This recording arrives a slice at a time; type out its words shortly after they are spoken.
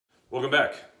Welcome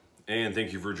back, and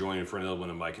thank you for joining for another one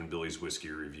of Mike and Billy's Whiskey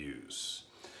Reviews.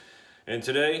 And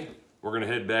today, we're going to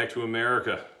head back to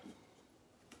America.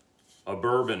 A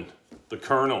bourbon, the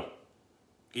Colonel,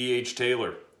 E.H.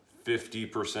 Taylor,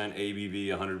 50% ABV,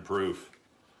 100 proof.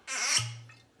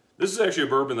 This is actually a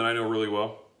bourbon that I know really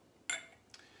well.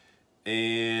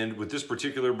 And with this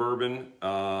particular bourbon,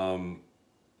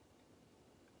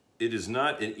 it is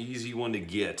not an easy one to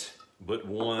get, but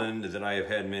one that I have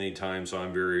had many times, so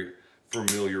I'm very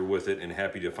familiar with it and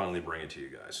happy to finally bring it to you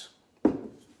guys.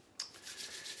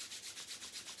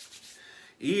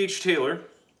 E.H. Taylor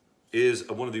is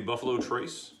one of the Buffalo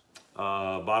Trace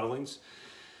bottlings.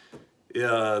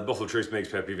 Buffalo Trace makes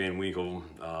Pappy Van Winkle,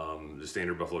 the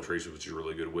standard Buffalo Trace, which is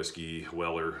really good whiskey,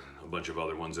 Weller, a bunch of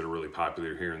other ones that are really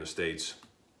popular here in the States.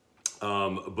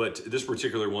 But this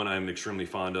particular one I'm extremely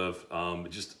fond of.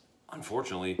 Just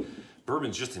unfortunately,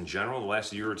 bourbons just in general, the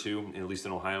last year or two, at least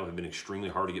in Ohio, have been extremely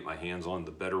hard to get my hands on,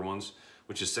 the better ones,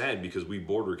 which is sad because we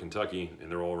border Kentucky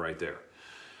and they're all right there.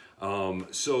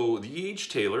 So the E.H.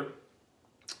 Taylor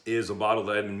is a bottle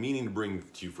that I've been meaning to bring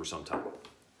to you for some time.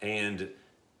 And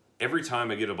every time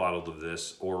I get a bottle of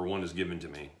this, or one is given to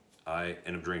me, I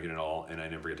end up drinking it all, and I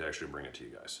never get to actually bring it to you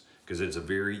guys. Because it's a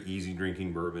very easy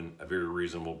drinking bourbon, a very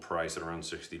reasonable price at around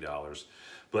 $60.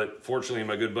 But fortunately,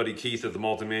 my good buddy Keith at the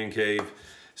Malted Man Cave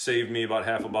saved me about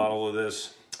half a bottle of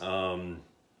this.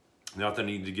 Not that I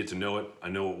need to get to know it, I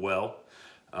know it well.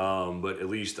 But at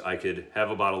least I could have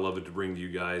a bottle of it to bring to you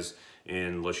guys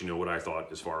and let you know what I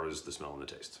thought as far as the smell and the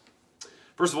taste.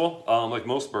 First of all, like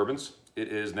most bourbons, it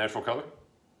is natural color.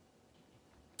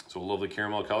 So a lovely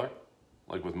caramel color,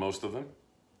 like with most of them.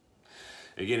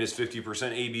 Again, it's 50%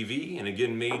 ABV, and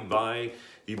again, made by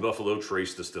the Buffalo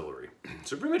Trace Distillery.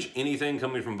 So pretty much anything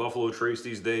coming from Buffalo Trace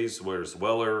these days, whether it's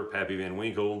Weller, Pappy Van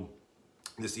Winkle,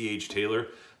 this E.H. Taylor,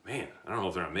 man, I don't know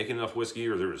if they're not making enough whiskey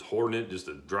or they're just hoarding it just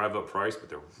to drive up price, but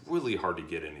they're really hard to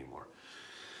get anymore.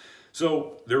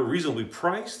 So they're reasonably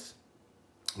priced,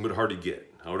 but hard to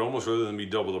get. I would almost rather than be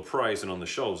double the price and on the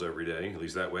shelves every day. At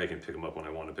least that way I can pick them up when I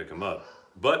want to pick them up.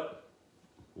 But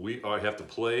I have to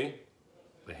play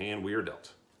the hand we are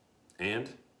dealt. And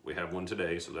we have one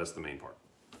today, so that's the main part.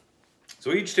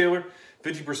 So E.H. Taylor,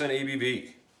 50%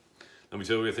 ABV. Let me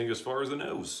tell you what I think as far as the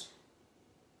nose.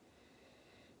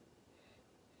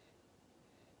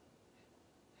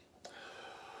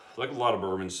 Like a lot of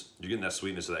bourbons, you're getting that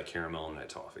sweetness of that caramel and that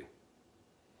toffee.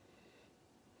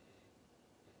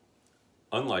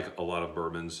 Unlike a lot of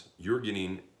bourbons, you're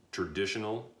getting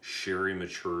traditional sherry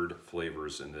matured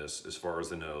flavors in this as far as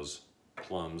the nose: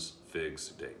 plums, figs,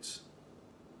 dates.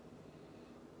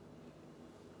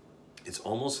 It's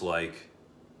almost like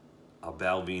a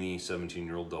Balvenie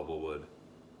 17-year-old Doublewood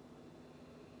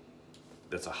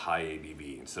that's a high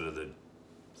ABV instead of the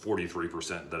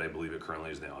 43% that I believe it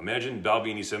currently is now. Imagine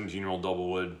Balvenie 17-year-old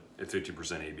Doublewood at 50%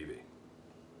 ABV.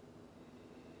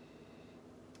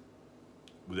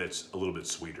 That's a little bit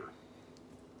sweeter.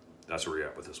 That's where we're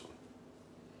at with this one.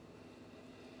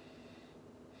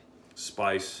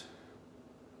 Spice,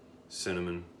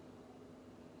 cinnamon,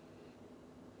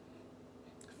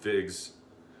 figs,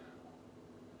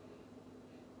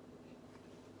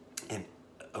 and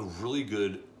a really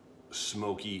good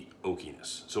smoky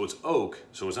oakiness. So it's oak,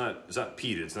 so it's not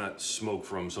peated, it's not smoke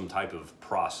from some type of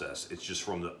process. It's just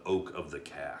from the oak of the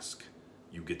cask.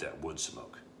 You get that wood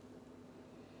smoke.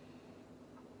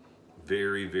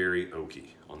 Very, very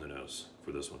oaky on the nose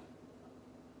for this one.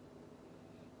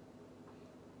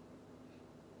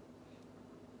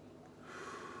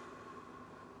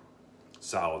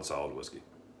 Solid, solid whiskey.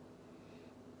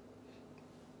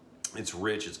 It's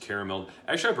rich, it's caramel.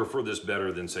 Actually, I prefer this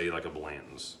better than, say, like a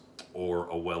Blanton's or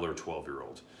a Weller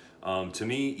 12-year-old. To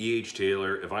me, E.H.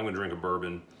 Taylor, if I'm gonna drink a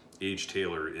bourbon, E.H.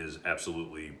 Taylor is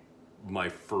absolutely my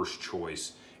first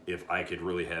choice if I could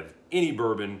really have any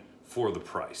bourbon for the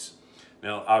price.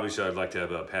 Now, obviously, I'd like to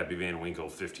have a Pappy Van Winkle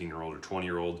 15-year-old or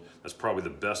 20-year-old. That's probably the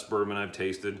best bourbon I've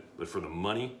tasted, but for the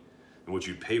money and what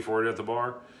you'd pay for it at the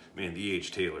bar, man, the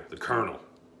E.H. Taylor, the Colonel,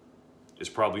 is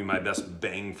probably my best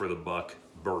bang for the buck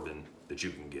bourbon that you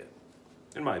can get,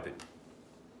 in my opinion.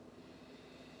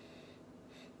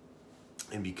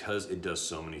 And because it does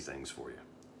so many things for you.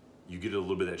 You get a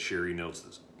little bit of that sherry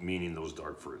notes, meaning those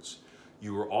dark fruits.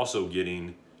 You are also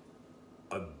getting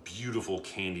a beautiful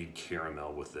candied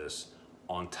caramel with this.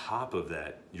 On top of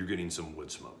that, you're getting some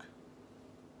wood smoke.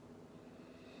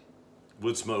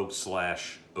 Wood smoke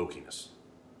slash oakiness.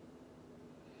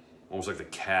 Almost like the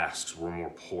casks were more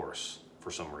porous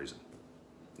for some reason.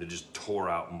 They just tore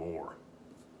out more.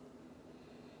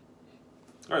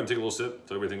 All right, take a little sip,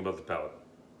 tell you everything about the palate.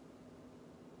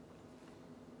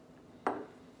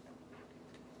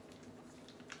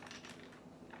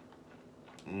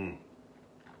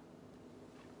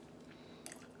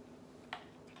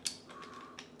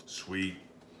 Sweet,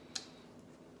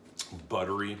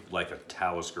 buttery, like a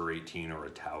Talisker 18 or a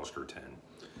Talisker 10.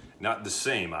 Not the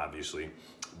same, obviously,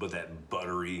 but that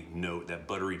buttery note, that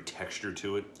buttery texture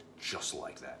to it, just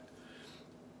like that.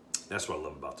 That's what I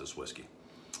love about this whiskey.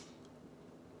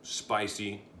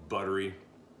 Spicy, buttery.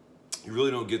 You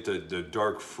really don't get the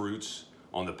dark fruits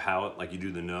on the palate like you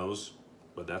do the nose,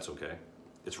 but that's okay.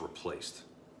 It's replaced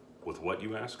with what,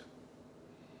 you ask?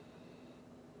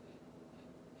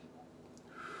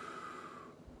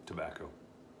 Tobacco.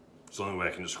 It's the only way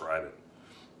I can describe it.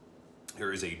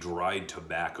 There is a dried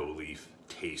tobacco leaf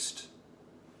taste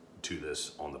to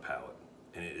this on the palate.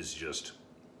 And it is just,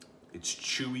 it's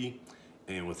chewy,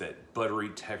 and with that buttery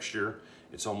texture,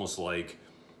 it's almost like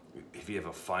if you have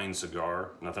a fine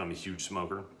cigar, not that I'm a huge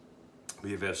smoker, but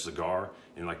if you have a cigar,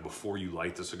 and like before you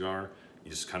light the cigar,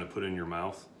 you just kind of put it in your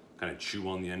mouth, kind of chew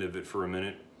on the end of it for a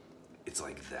minute. It's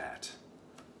like that.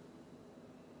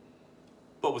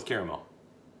 But with caramel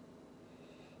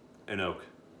and oak.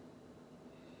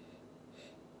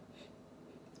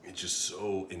 It's just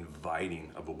so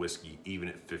inviting of a whiskey, even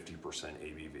at 50%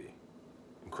 ABV.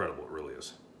 Incredible, it really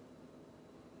is.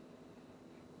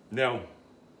 Now,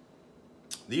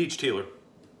 the E.H. Taylor,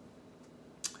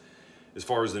 as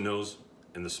far as the nose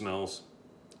and the smells,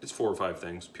 it's 4 or 5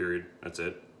 things, period. That's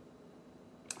it.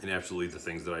 And absolutely the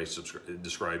things that I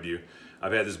described to you.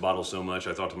 I've had this bottle so much,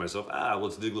 I thought to myself,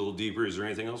 let's dig a little deeper. Is there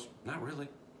anything else? Not really.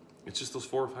 It's just those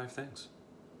 4 or 5 things.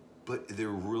 But they're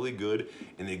really good,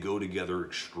 and they go together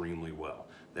extremely well.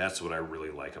 That's what I really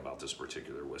like about this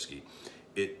particular whiskey.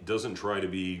 It doesn't try to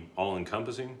be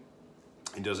all-encompassing.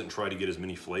 It doesn't try to get as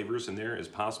many flavors in there as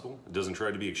possible. It doesn't try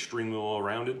to be extremely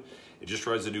well-rounded. It just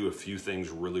tries to do a few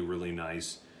things really, really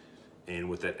nice. And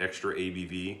with that extra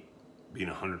ABV, being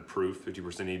 100 proof, 50%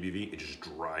 ABV, it just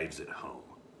drives it home.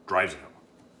 Drives it home.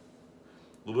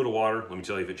 A little bit of water, let me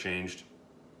tell you if it changed.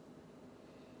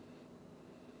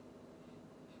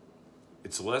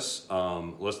 It's less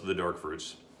of the dark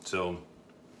fruits. So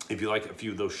if you like a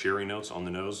few of those sherry notes on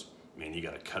the nose, man, you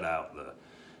gotta cut out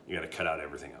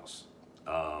everything else.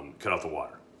 Cut out the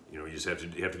water. You know, you just have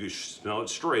to smell it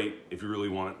straight if you really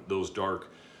want those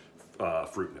dark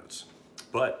fruit notes.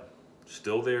 But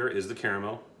still there is the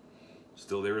caramel.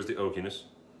 Still there is the oakiness.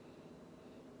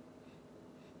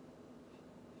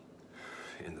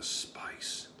 And the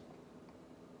spice.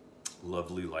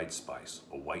 Lovely light spice.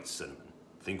 A white cinnamon.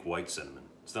 Think white cinnamon.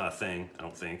 It's not a thing, I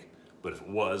don't think. But if it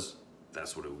was,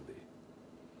 that's what it would be.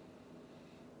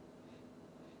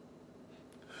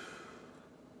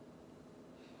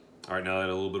 All right, now add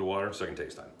a little bit of water, second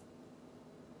taste time.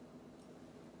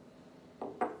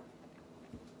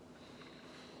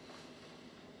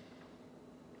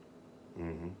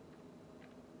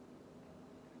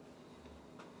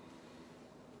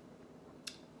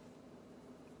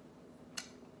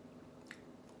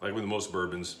 Like with most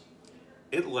bourbons,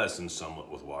 it lessens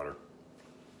somewhat with water.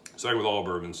 So like with all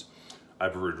bourbons, I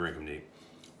prefer to drink them neat.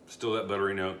 Still that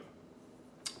buttery note,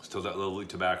 still that lovely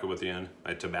tobacco at the end,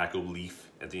 a tobacco leaf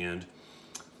at the end,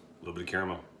 a little bit of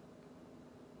caramel.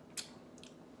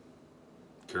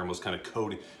 Caramel's kind of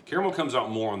coating. Caramel comes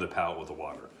out more on the palate with the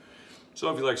water.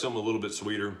 So if you like something a little bit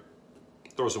sweeter,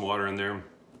 throw some water in there.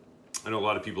 I know a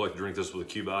lot of people like to drink this with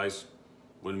cube ice.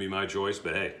 Wouldn't be my choice,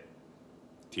 but hey,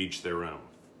 teach their own.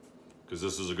 Because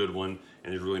this is a good one,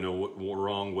 and there's really no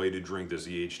wrong way to drink this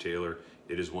E.H. Taylor.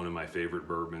 It is one of my favorite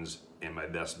bourbons and my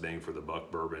best bang for the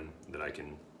buck bourbon that I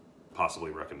can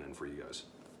possibly recommend for you guys.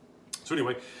 So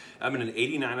anyway, I'm in an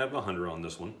 89 out of 100 on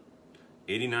this one.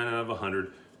 89 out of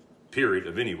 100, period,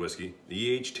 of any whiskey. The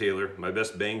E.H. Taylor, my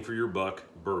best bang for your buck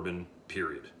bourbon,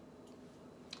 period.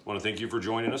 I want to thank you for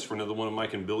joining us for another one of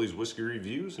Mike and Billy's whiskey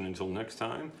reviews, and until next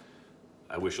time,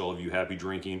 I wish all of you happy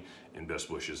drinking and best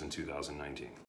wishes in 2019.